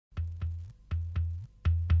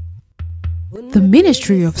The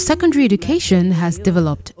Ministry of Secondary Education has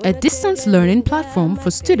developed a distance learning platform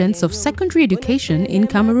for students of secondary education in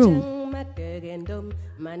Cameroon.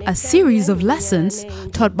 A series of lessons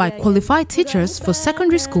taught by qualified teachers for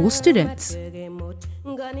secondary school students.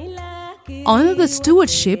 Under the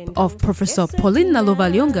stewardship of Professor Pauline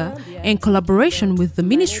Nalovalyonga, in collaboration with the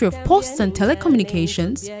Ministry of Posts and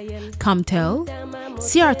Telecommunications, Camtel,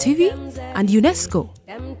 CRTV, and UNESCO.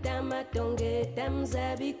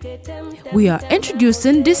 We are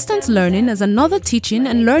introducing distance learning as another teaching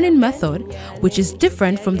and learning method which is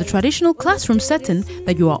different from the traditional classroom setting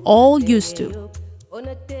that you are all used to.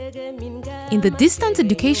 In the distance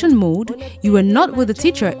education mode, you are not with the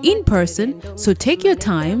teacher in person, so take your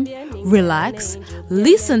time, relax,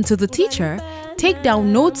 listen to the teacher, take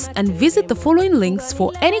down notes and visit the following links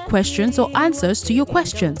for any questions or answers to your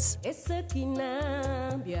questions.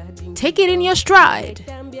 Take it in your stride.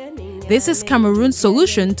 This is Cameroon's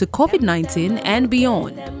solution to COVID-19 and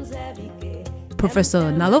beyond.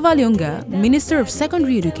 Professor Nalovalyonga, Minister of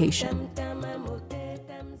Secondary Education.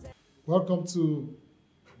 Welcome to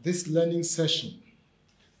this learning session.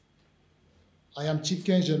 I am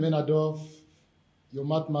Chipken Germain Adolf, your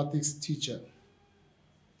mathematics teacher.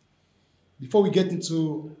 Before we get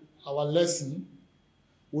into our lesson,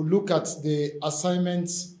 we'll look at the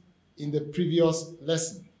assignments in the previous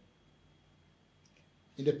lesson.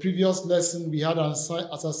 In the previous lesson, we had as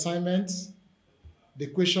assignments the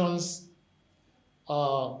questions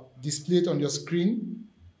are displayed on your screen.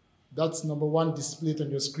 That's number one, displayed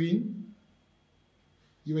on your screen.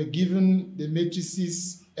 You were given the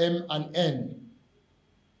matrices M and N.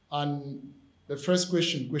 And the first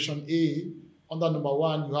question, question A, under number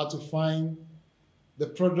one, you had to find the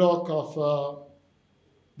product of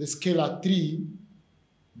the scalar 3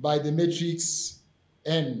 by the matrix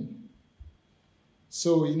N.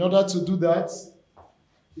 So in order to do that,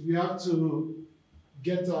 we have to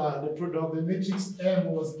get the product. The matrix M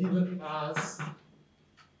was given as,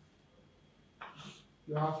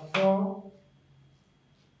 you have 4,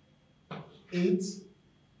 8,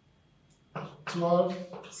 12,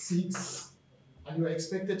 6, and you are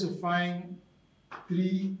expected to find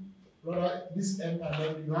 3, rather this M, and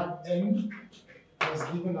then you have N was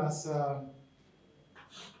given as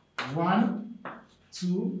 1,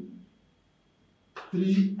 2,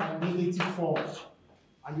 3, and -4.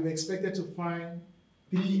 And you are expected to find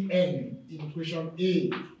 3n in question A.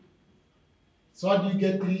 So how do you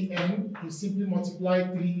get 3n? You simply multiply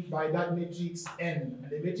 3 by that matrix n. And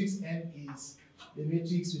the matrix n is the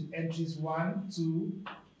matrix with entries 1, 2,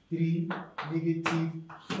 3,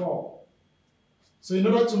 -4. So in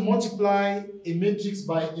order to multiply a matrix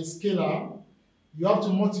by a scalar, you have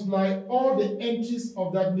to multiply all the entries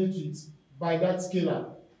of that matrix by that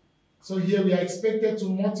scalar. So here we are expected to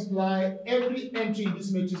multiply every entry in this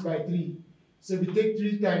matrix by 3. So if we take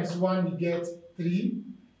 3 times 1, we get 3.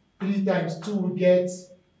 3 times 2, we get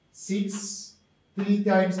 6. 3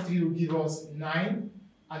 times 3 will give us 9.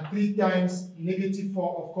 And 3 times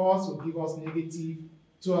 -4, of course, will give us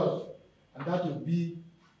 -12. And that will be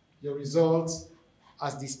your result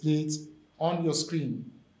as displayed on your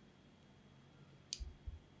screen.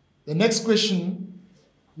 The next question,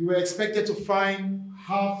 you were expected to find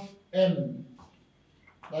half M.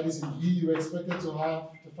 That is in B, you were expected to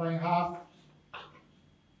find half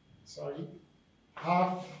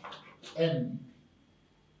M.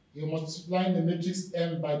 You're multiplying the matrix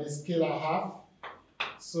M by the scalar half.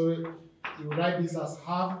 So you write this as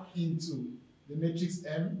half into the matrix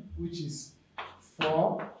M, which is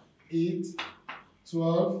 4, 8,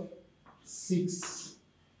 12, 6.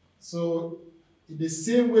 So in the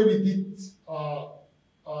same way we did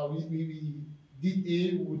we did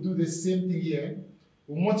A, we'll do the same thing here.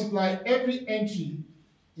 We'll multiply every entry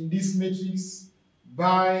in this matrix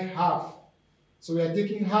by half. So we are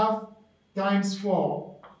taking half times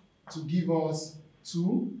 4 to give us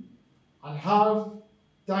 2, and half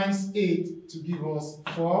times 8 to give us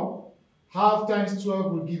 4. Half times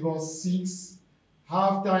 12 will give us 6.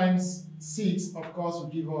 Half times 6, of course, will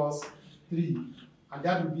give us 3. And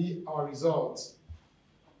that will be our result.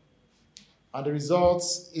 And the result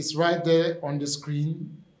is right there on the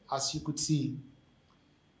screen, as you could see.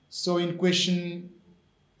 So in question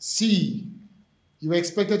C, you were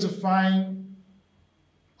expected to find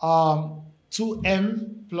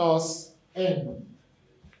 2m plus n.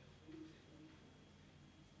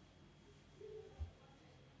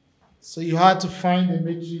 So you had to find the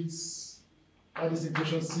matrix, that is in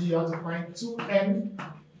question C, you had to find 2m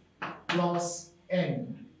plus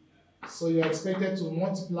n. So you're expected to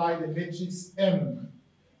multiply the matrix M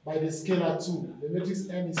by the scalar 2. The matrix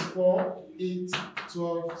M is 4, 8,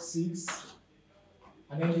 12, 6.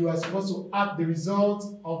 And then you are supposed to add the result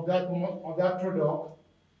of that product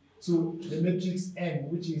to the matrix n,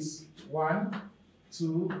 which is 1,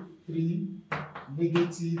 2, 3,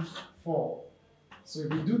 -4. So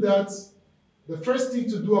if you do that, the first thing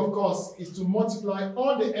to do, of course, is to multiply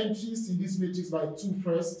all the entries in this matrix by 2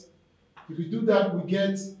 first. If we do that, we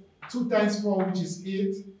get 2 times 4, which is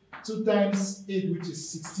 8, 2 times 8, which is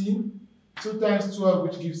 16, 2 times 12,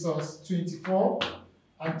 which gives us 24,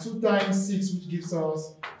 and 2 times 6, which gives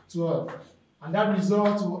us 12. And that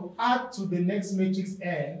result will add to the next matrix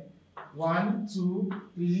n, 1, 2,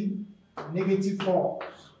 3, -4.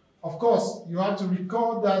 Of course, you have to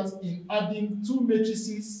recall that in adding 2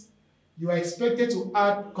 matrices, you are expected to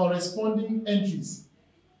add corresponding entries.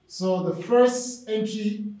 So the first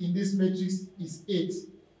entry in this matrix is 8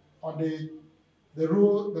 on the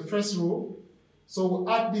first row. So we'll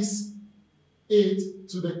add this 8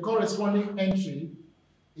 to the corresponding entry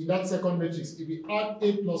in that second matrix. If we add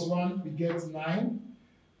 8 plus 1, we get 9.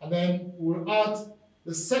 And then we'll add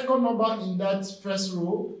the second number in that first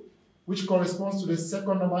row, which corresponds to the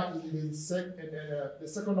second number in the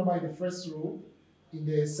second number in the first row in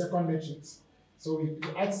the second matrix. So if we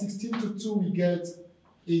add 16 to 2, we get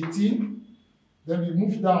 18. Then we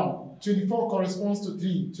move down. 24 corresponds to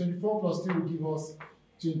 3. 24 plus 3 will give us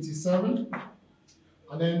 27.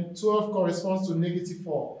 And then 12 corresponds to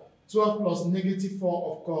 -4. 12 plus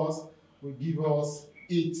 -4, of course, will give us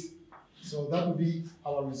 8. So that will be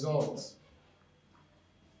our result.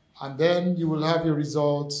 And then you will have your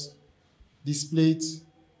results displayed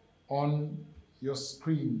on your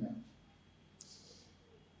screen.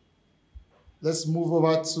 Let's move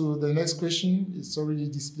over to the next question. It's already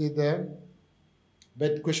displayed there.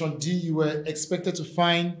 But question D, you were expected to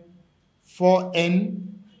find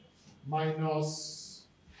 4n minus,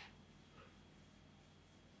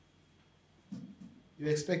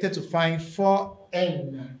 you're expected to find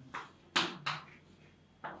 4n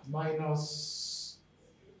minus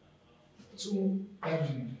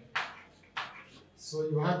 2n. So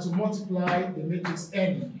you have to multiply the matrix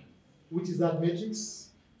n, which is that matrix,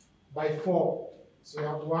 by 4. So you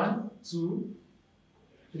have 1, 2,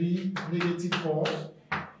 3, -4.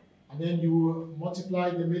 And then you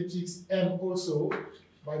multiply the matrix m also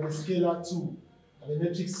by the scalar 2. And the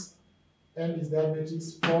matrix m is that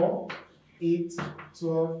matrix 4, 8,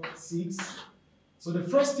 12, 6. So the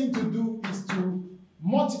first thing to do is to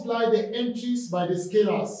multiply the entries by the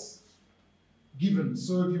scalars given.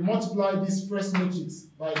 So if you multiply this first matrix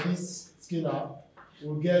by this scalar,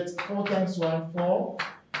 we'll get 4 times 1, 4,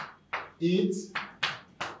 8,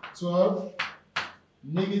 12,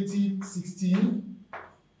 -16,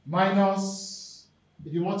 minus,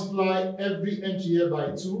 if you multiply every entry here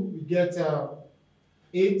by 2, we get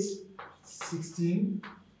 8, 16,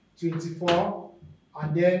 24,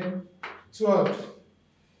 and then 12.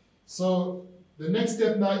 So the next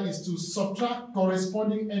step now is to subtract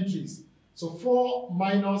corresponding entries. So 4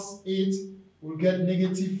 minus 8 will get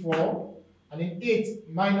 -4, and then 8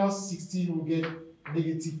 minus 16 will get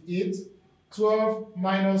 -8. 12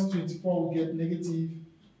 minus 24 will get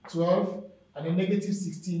 -12, and then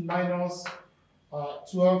 -16 minus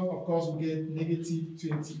 12, of course, will get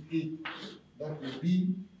 -28. That will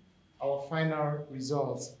be our final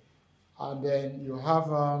result. And then you have,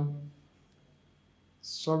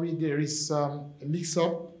 sorry, there is a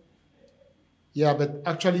mix-up. Yeah, but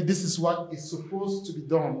actually this is what is supposed to be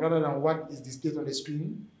done rather than what is displayed on the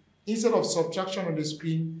screen. Instead of subtraction on the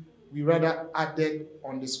screen, we rather added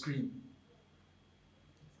on the screen.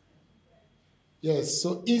 Yes,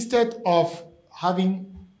 so instead of having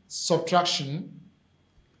subtraction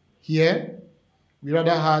here, we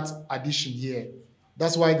rather had addition here.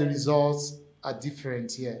 That's why the results are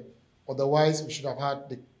different here. Otherwise, we should have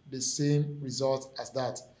had the same result as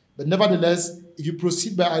that. But nevertheless, if you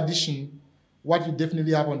proceed by addition, what you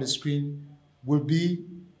definitely have on the screen will be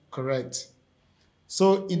correct.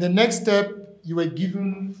 So in the next step, you were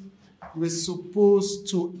supposed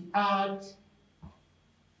to add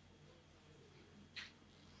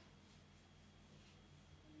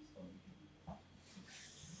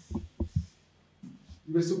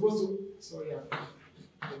the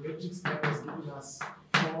matrix M is giving us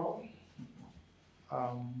 4,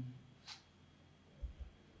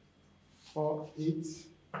 4, 8,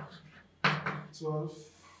 12,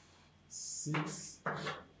 6.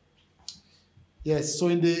 Yes, so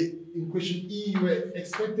in question E, you were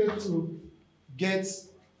expected to get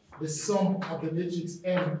the sum of the matrix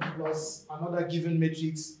M plus another given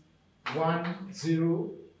matrix 1,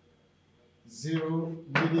 0, 0,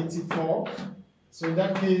 -4. So in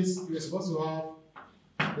that case, you're supposed to have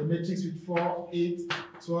the matrix with 4, 8,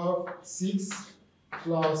 12, 6,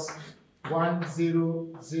 plus 1, 0,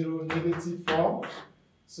 0, negative 4.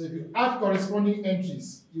 So if you add corresponding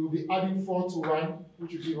entries, you will be adding 4 to 1,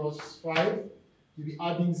 which will give us 5. You'll be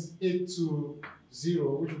adding 8 to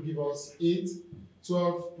 0, which will give us 8.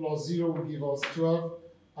 12 plus 0 will give us 12.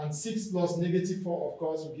 And 6 plus negative 4, of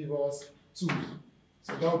course, will give us 2.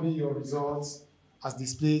 So that will be your results as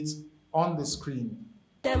displayed on the screen.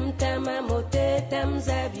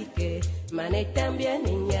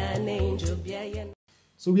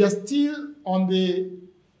 So we are still on the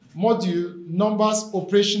module numbers,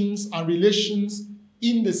 operations, and relations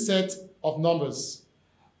in the set of numbers.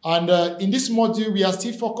 And in this module, we are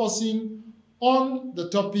still focusing on the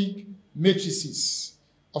topic matrices.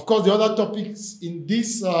 Of course, the other topics in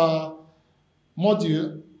this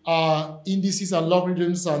module are indices and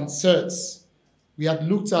logarithms and sets. We had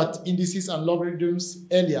looked at indices and logarithms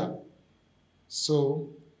earlier. So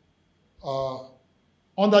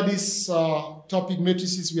under this topic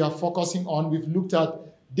matrices we are focusing on, we've looked at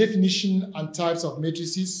definition and types of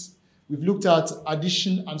matrices. We've looked at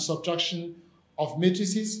addition and subtraction of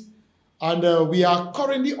matrices. And we are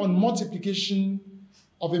currently on multiplication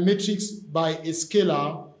of a matrix by a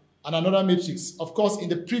scalar and another matrix. Of course, in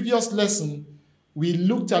the previous lesson, we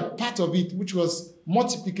looked at part of it, which was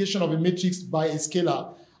multiplication of a matrix by a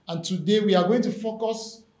scalar. And today we are going to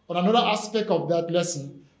focus on another aspect of that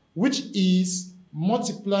lesson, which is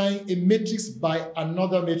multiplying a matrix by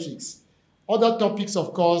another matrix. Other topics,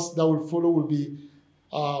 of course, that will follow will be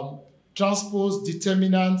transpose,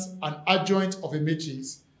 determinant, and adjoint of a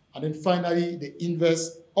matrix. And then finally, the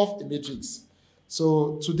inverse of a matrix.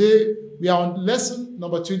 So today we are on lesson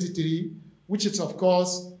number 23, which is, of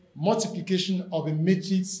course, multiplication of a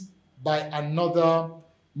matrix by another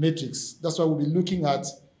matrix. That's what we'll be looking at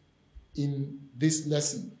in this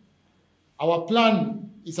lesson. Our plan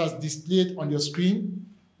is as displayed on your screen.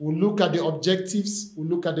 We'll look at the objectives, we'll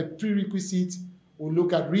look at the prerequisites, we'll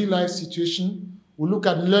look at real-life situation, we'll look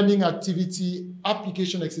at learning activity,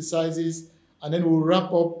 application exercises, and then we'll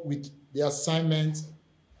wrap up with the assignment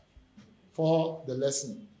for the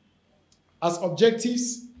lesson. As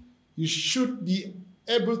objectives, you should be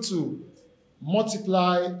able to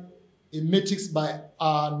multiply a matrix by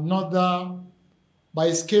another, by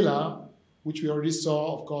a scalar, which we already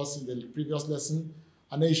saw, of course, in the previous lesson.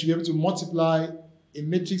 And then you should be able to multiply a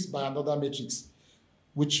matrix by another matrix,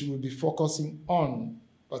 which we'll be focusing on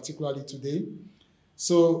particularly today.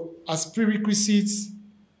 So as prerequisites,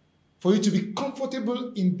 for you to be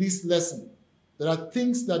comfortable in this lesson, there are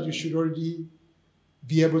things that you should already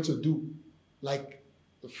be able to do. Like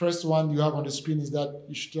the first one you have on the screen is that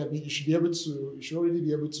you should already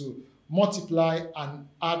be able to multiply and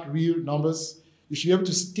add real numbers. You should be able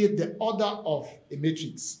to state the order of a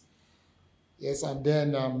matrix. Yes, and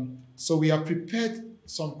then, so we have prepared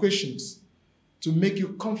some questions to make you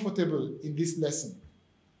comfortable in this lesson.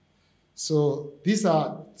 So these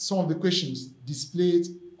are some of the questions displayed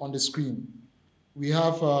on the screen. We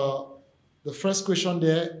have the first question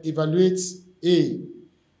there, evaluate A.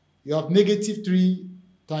 You have negative 3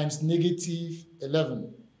 times negative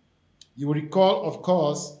 11. You will recall, of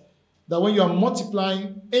course, that when you are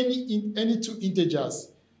multiplying any two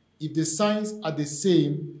integers, if the signs are the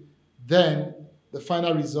same, then the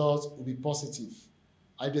final result will be positive.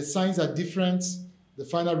 And if the signs are different, the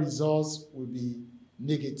final results will be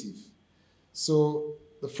negative. So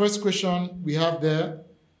the first question we have there,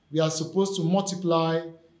 we are supposed to multiply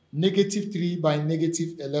negative 3 by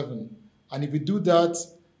negative 11. And if we do that,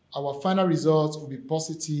 our final result will be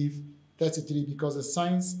positive 33 because the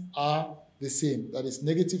signs are the same. That is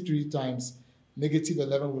negative 3 times negative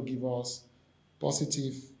 11 will give us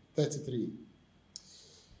positive 33.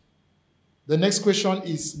 The next question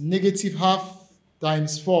is negative half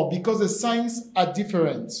times 4. Because the signs are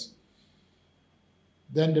different,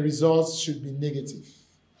 then the results should be negative.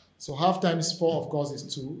 So half times 4, of course,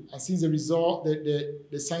 is 2. And since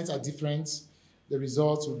the signs are different, the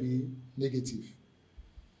results will be negative.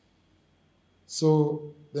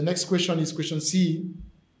 So the next question is question C.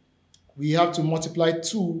 We have to multiply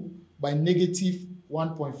 2 by negative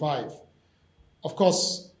 1.5. Of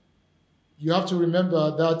course, you have to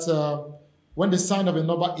remember that when the sign of a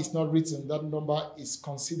number is not written, that number is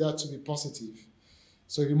considered to be positive.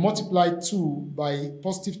 So if you multiply 2 by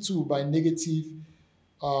positive 2 by negative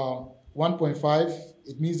 1.5,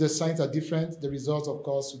 it means the signs are different. The result, of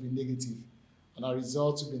course, will be negative. And our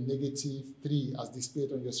result will be negative 3 as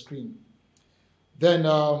displayed on your screen. Then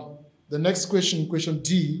the next question, question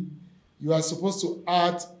D, you are supposed to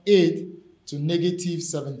add 8 to negative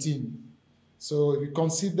 17. So if you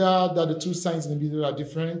consider that the two signs in the middle are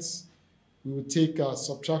different, we will take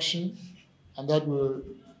subtraction, and that will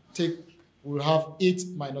take we'll have 8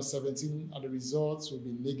 minus 17, and the results will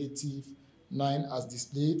be negative 9 as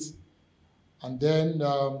displayed. And then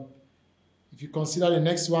if you consider the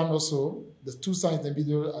next one also, the two signs in the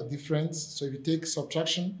middle are different. So if you take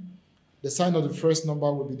subtraction, the sign of the first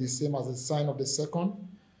number will be the same as the sign of the second.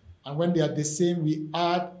 And when they are the same, we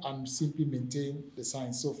add and simply maintain the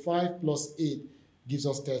sign. So 5 plus 8 gives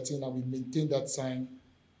us 13, and we maintain that sign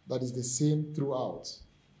that is the same throughout.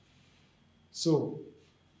 So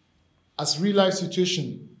as real life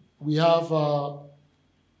situation, we have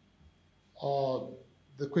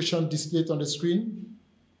the question displayed on the screen.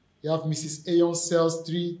 You have Mrs. Ayon sells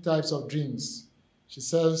 3 types of drinks. She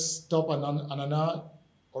sells Top Anana,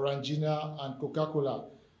 Orangina, and Coca-Cola.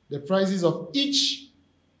 The prices of each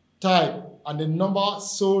type and the number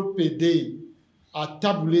sold per day are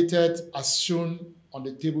tabulated as shown on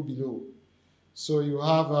the table below. So you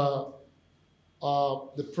have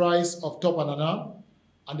the price of Top Anana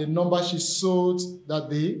and the number she sold that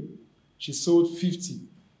day. She sold 50.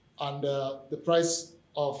 And the price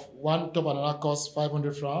of 1 Top Anana costs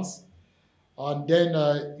 500 francs. And then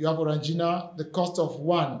you have Orangina, the cost of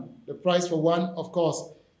 1. The price for 1, of course,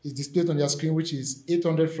 is displayed on your screen, which is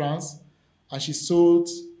 800 francs. And she sold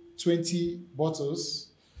 20 bottles.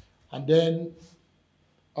 And then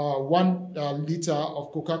 1 liter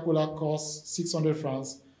of Coca-Cola costs 600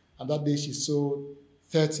 francs. And that day she sold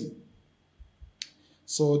 30.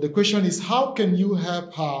 So the question is, how can you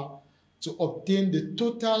help her to obtain the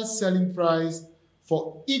total selling price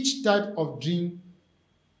for each type of drink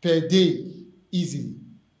per day easily?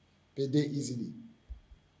 Per day easily.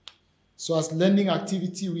 So as learning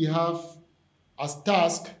activity, we have as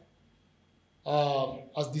task,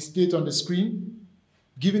 as displayed on the screen,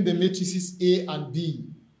 given the matrices A and B,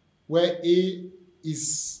 where A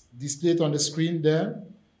is displayed on the screen there,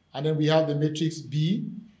 and then we have the matrix B.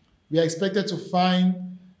 We are expected to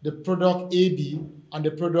find the product AB and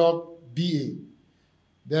the product BA.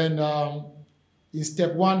 Then in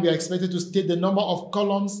step 1, we are expected to state the number of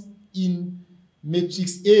columns in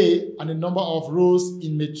matrix A and the number of rows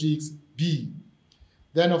in matrix B.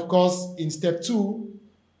 Then, of course, in step 2,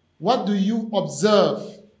 what do you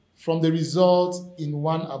observe from the result in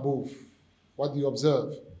 1 above? What do you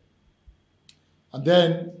observe? And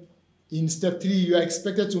then in step 3, you are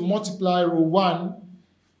expected to multiply row 1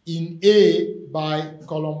 in A by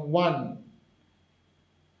column 1.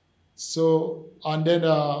 So, and then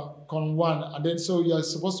column 1, and then so you are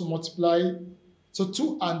supposed to multiply, so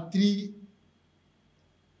 2 and 3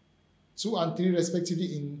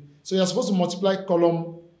 respectively in, so you are supposed to multiply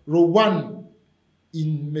column row 1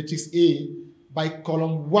 in matrix A by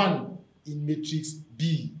column 1 in matrix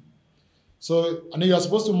B. So, and then you are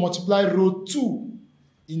supposed to multiply row 2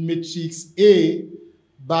 in matrix A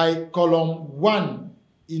by column 1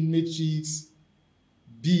 in matrix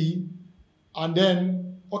B. And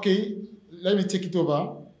then, okay, let me take it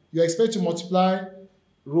over. You expect to multiply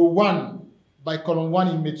row 1 by column 1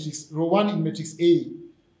 in matrix, row 1 in matrix A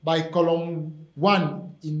by column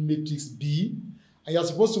 1 in matrix B. And you are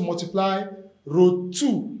supposed to multiply row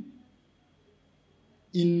 2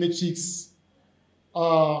 in matrix,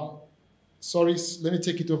 sorry, let me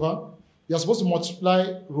take it over. You are supposed to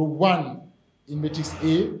multiply row 1 in matrix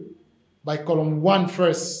A by column 1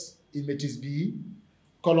 first in matrix B,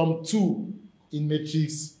 column 2 in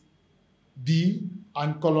matrix B,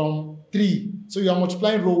 and column 3. So you are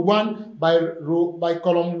multiplying row 1 by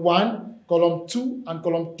column 1, column 2, and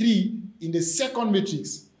column 3 in the second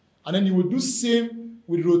matrix. And then you will do same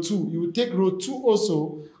with row 2. You will take row 2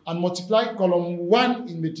 also and multiply column 1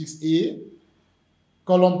 in matrix A,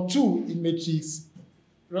 column 2 in matrix,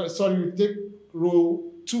 sorry, you take row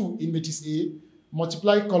 2 in matrix A,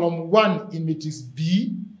 multiply column 1 in matrix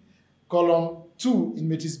B, column 2 in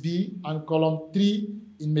matrix B, and column 3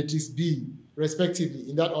 in matrix B, respectively,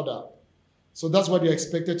 in that order. So that's what you're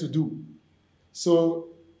expected to do. So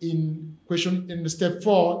in step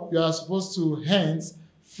 4, you are supposed to hence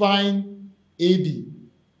find AB.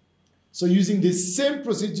 So using the same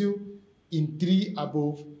procedure in 3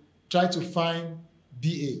 above, try to find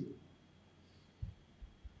BA.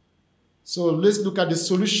 So let's look at the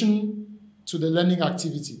solution to the learning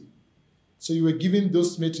activity. So you were given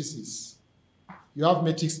those matrices. You have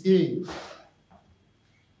matrix A.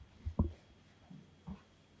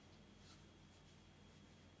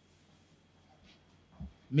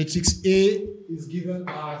 Matrix A is given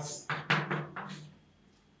as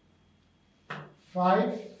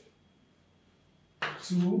 5,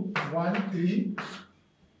 2, 1, 3.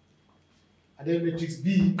 And then matrix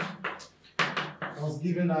B was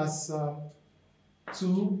given as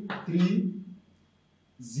 2, 3,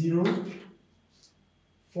 0,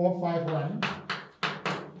 4, 5, 1.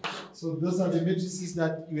 So those are the matrices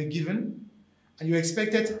that you were given. And you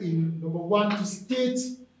expected in number 1 to state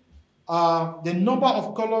the number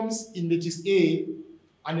of columns in matrix A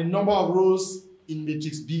and the number of rows in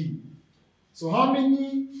matrix B. So how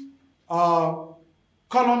many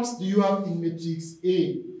columns do you have in matrix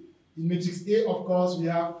A? In matrix A, of course, we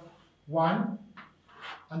have 1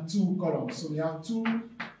 and 2 columns. So we have 2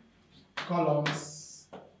 columns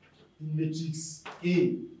in matrix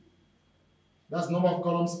A. That's the number of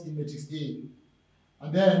columns in matrix A.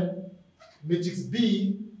 And then matrix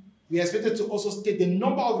B, we are expected to also state the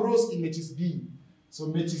number of rows in matrix B. So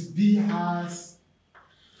matrix B has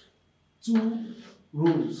 2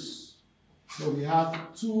 rows. So we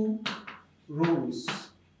have 2 rows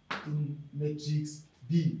in matrix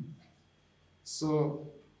B. So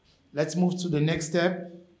let's move to the next step.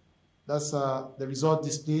 That's the result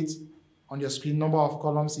displayed on your screen, number of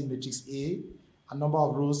columns in matrix A and number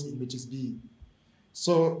of rows in matrix B.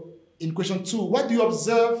 So in question 2, what do you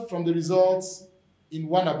observe from the results in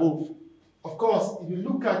 1 above? Of course, if you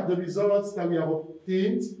look at the results that we have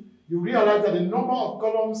obtained, you realize that the number of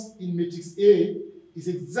columns in matrix A is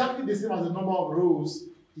exactly the same as the number of rows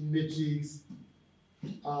in matrix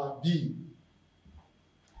B.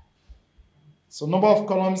 So number of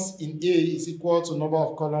columns in A is equal to number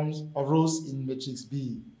of columns or rows in matrix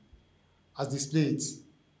B, as displayed.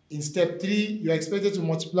 In step 3, you are expected to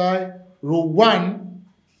multiply row 1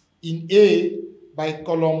 in A by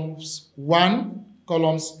columns 1,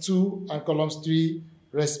 columns 2, and columns 3,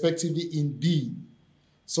 respectively, in B.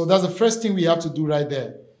 So that's the first thing we have to do right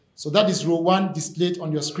there. So that is row 1 displayed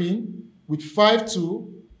on your screen. With 5,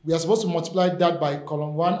 2, we are supposed to multiply that by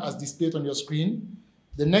column 1 as displayed on your screen.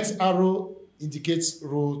 The next arrow indicates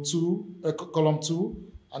row 2, column 2,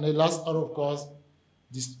 and the last arrow, of course,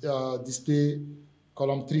 display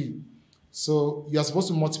column 3. So you are supposed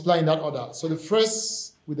to multiply in that order. So the first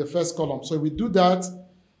with the first column. So if we do that,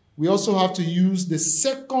 we also have to use the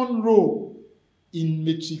second row in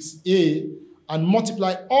matrix A and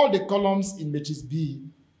multiply all the columns in matrix B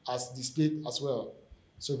as displayed as well.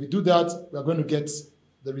 So if we do that, we are going to get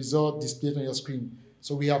the result displayed on your screen.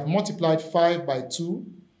 So we have multiplied 5 by 2,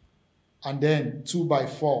 and then 2 by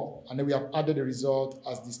 4, and then we have added the result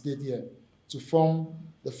as displayed here to form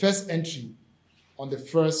the first entry on the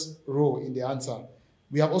first row in the answer.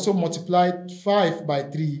 We have also multiplied 5 by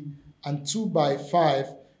 3 and 2 by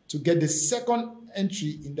 5 to get the second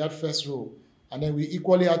entry in that first row. And then we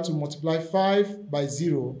equally have to multiply 5 by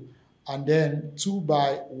 0 and then 2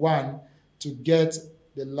 by 1 to get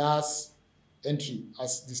the last entry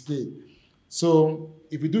as displayed. So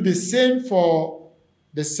if we do the same for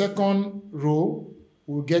the second row,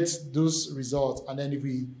 we'll get those results. And then if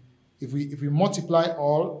we multiply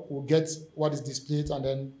all, we'll get what is displayed, and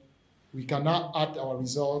then we can now add our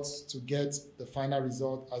results to get the final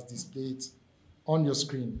result as displayed on your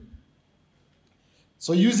screen.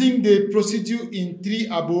 So using the procedure in 3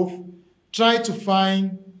 above, try to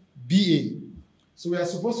find BA. So we are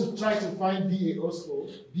supposed to try to find BA also.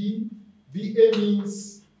 BA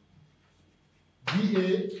means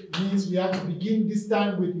we have to begin this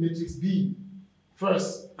time with matrix B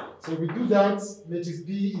first. So we do that. Matrix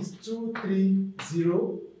B is 2, 3,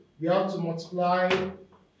 0. We have to multiply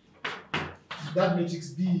that matrix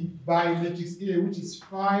B by matrix A, which is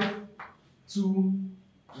 5, 2,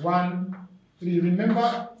 1, 3.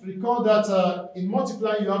 Recall that in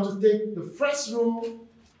multiplying, you have to take the first row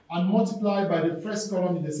and multiply by the first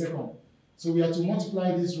column in the second. So we have to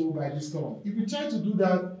multiply this row by this column. If we try to do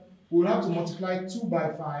that, we'll have to multiply 2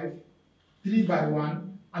 by 5, 3 by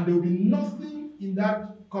 1, and there will be nothing in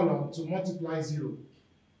that column to multiply 0.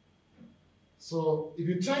 So if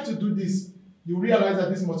you try to do this, you realize that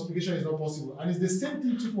this multiplication is not possible. And it's the same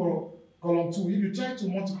thing too for column 2. If you try to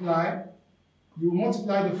multiply, you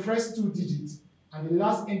multiply the first 2 digits, and the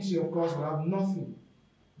last entry, of course, will have nothing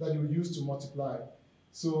that you use to multiply.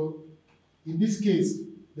 So in this case,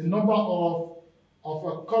 the number of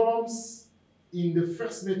columns in the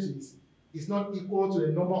first matrix is not equal to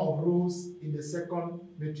the number of rows in the second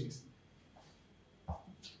matrix.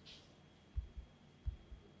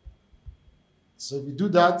 So if we do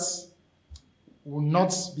that, we will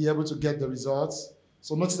not be able to get the results.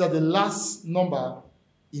 So notice that the last number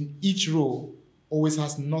in each row always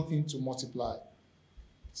has nothing to multiply.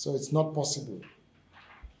 So it's not possible.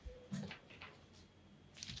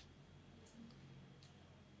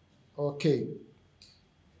 Okay.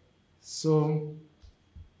 So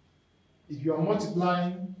if you are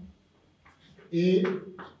multiplying A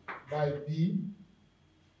by B,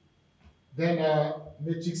 then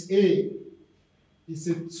matrix A is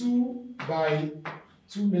a 2 by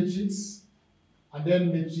 2 matrix, and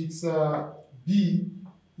then matrix B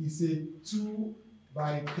is a 2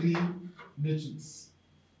 by 3 matrix.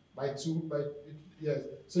 Yes.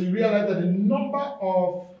 So you realize that the number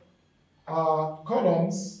of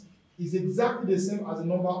columns is exactly the same as the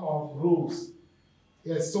number of rows.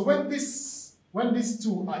 Yes. So when these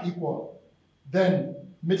two are equal, then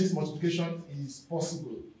matrix multiplication is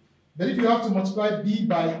possible. But if you have to multiply B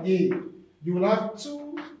by A, you will have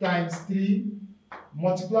 2 times 3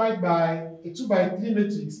 multiplied by a 2 by 3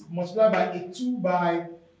 matrix multiplied by a 2 by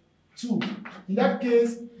 2. In that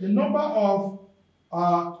case, the number of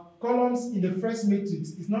columns in the first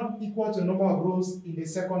matrix is not equal to the number of rows in the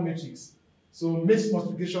second matrix. So matrix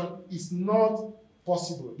multiplication is not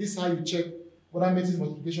possible. This is how you check whether matrix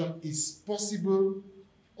multiplication is possible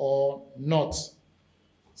or not.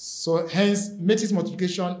 So hence, matrix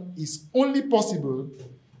multiplication is only possible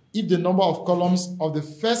if the number of columns of the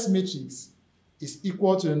first matrix is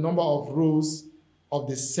equal to the number of rows of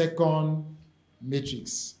the second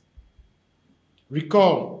matrix.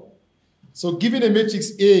 Recall, so given a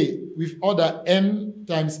matrix A with order m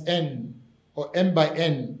times n, or m by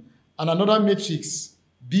n, and another matrix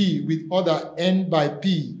B with order n by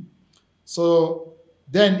p, so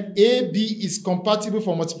then AB is compatible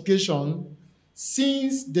for multiplication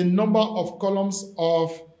since the number of columns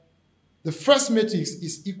of the first matrix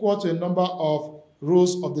is equal to the number of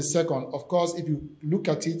rows of the second. Of course, if you look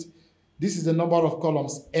at it, this is the number of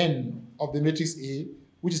columns n of the matrix A,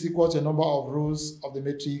 which is equal to the number of rows of the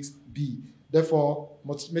matrix B. Therefore,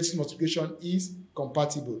 matrix multiplication is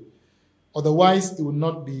compatible. Otherwise, it will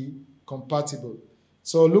not be compatible.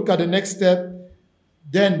 So look at the next step.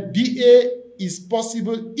 Then BA is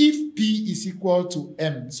possible if P is equal to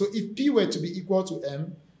M. So if P were to be equal to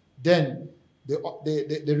M, then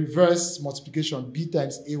the reverse multiplication, B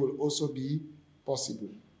times A, will also be possible.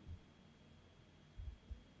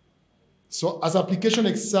 So as application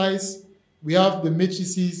exercise, we have the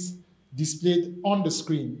matrices displayed on the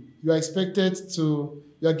screen. You are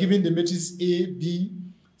given the matrices A, B,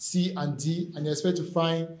 C, and D, and you expect to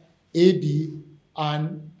find AB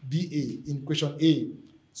and BA in question A.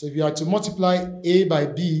 So if you are to multiply A by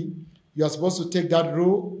B, you are supposed to take that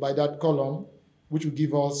row by that column, which will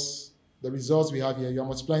give us the results we have here. You are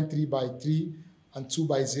multiplying 3 by 3 and 2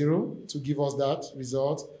 by 0 to give us that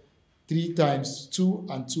result. 3 times 2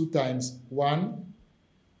 and 2 times 1.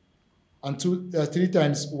 And 3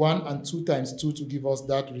 times 1 and 2 times 2 to give us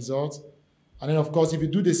that result. And then, of course, if you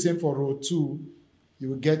do the same for row 2, you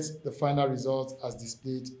will get the final result as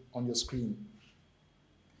displayed on your screen.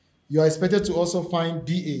 You are expected to also find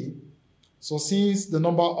BA. So since the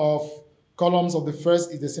number of columns of the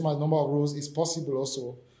first is the same as the number of rows, it's possible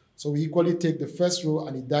also. So we equally take the first row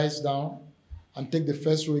and it dies down, and take the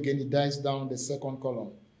first row again, it dies down the second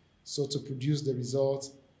column. So to produce the result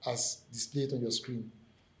as displayed on your screen.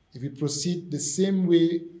 If we proceed the same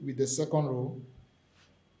way with the second row,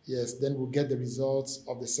 yes, then we'll get the results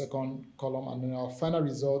of the second column, and then our final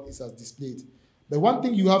result is as displayed. The one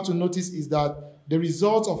thing you have to notice is that the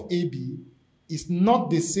result of AB is not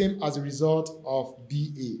the same as the result of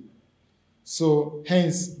BA. So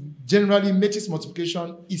hence, generally, matrix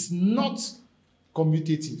multiplication is not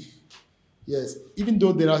commutative. Yes, even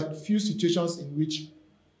though there are few situations in which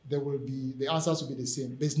the answers will be the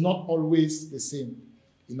same, but it's not always the same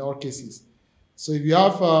in all cases. So if you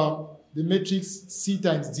have the matrix C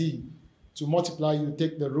times D to multiply, you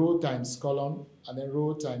take the row times column and then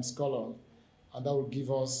row times column, and that will give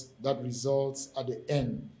us that result at the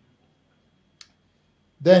end.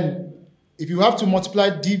 Then, if you have to multiply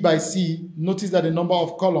D by C, notice that the number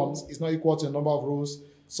of columns is not equal to the number of rows.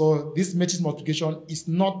 So this matrix multiplication is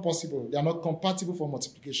not possible. They are not compatible for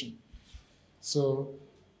multiplication. So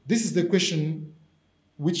this is the question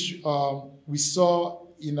which we saw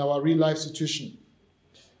in our real life situation.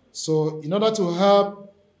 So in order to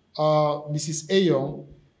help Mrs. Ayon,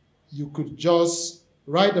 you could just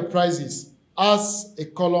write the prices as a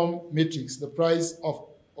column matrix, the price of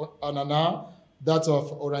Anana, that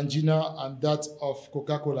of Orangina, and that of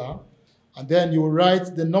Coca-Cola. And then you will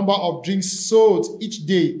write the number of drinks sold each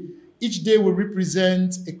day. Each day will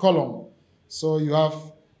represent a column. So you have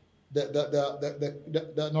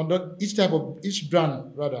each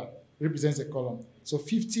brand rather represents a column. So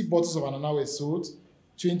 50 bottles of Anana were sold,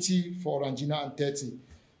 20 for Orangina, and 30.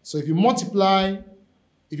 So if you multiply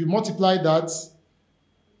that,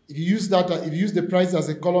 if you use the price as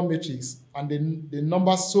a column matrix, and then the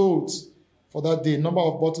number sold for that day, number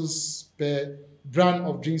of bottles per brand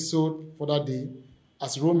of drinks sold for that day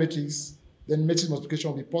as row matrix, then matrix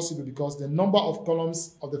multiplication will be possible because the number of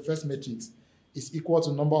columns of the first matrix is equal to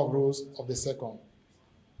the number of rows of the second.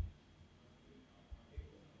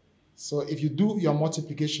 So if you do your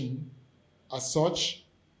multiplication as such,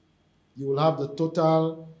 you will have the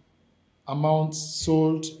total amount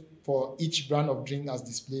sold for each brand of drink as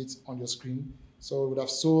displayed on your screen. So we would have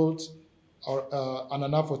sold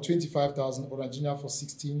Anana for 25,000, Orangina for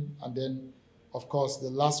 16, and then, of course, the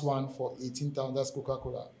last one for 18,000, that's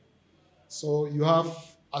Coca-Cola. So you have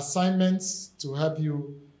assignments to help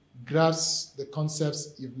you grasp the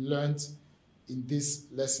concepts you've learned in this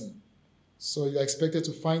lesson. So you're expected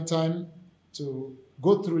to find time to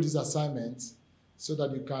go through these assignments so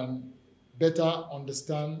that you can better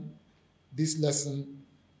understand this lesson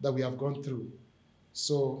that we have gone through.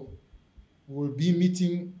 So we'll be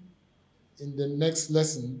meeting in the next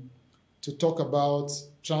lesson to talk about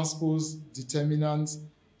transpose, determinants,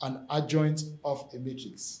 and adjoint of a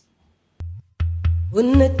matrix.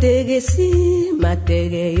 Unatege si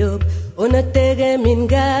matege yop, unatege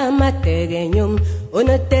minga matege nyum,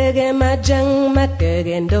 unatege majang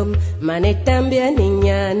matege ndom, manetambia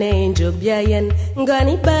ninyane injobiayen,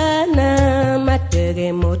 ngani bana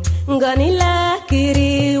matege mot, ngani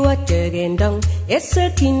lakiri watege ndong,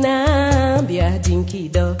 esakina bia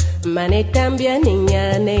dinkido, manetambia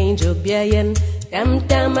ninyane injobiayen,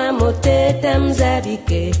 tamtama mote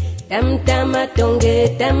tamzabike, Tam-tama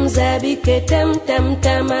tonge, tam-zabike,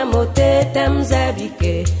 tam-tam-tama mote,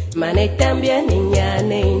 tam-zabike, mane tambia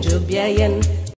ninyane.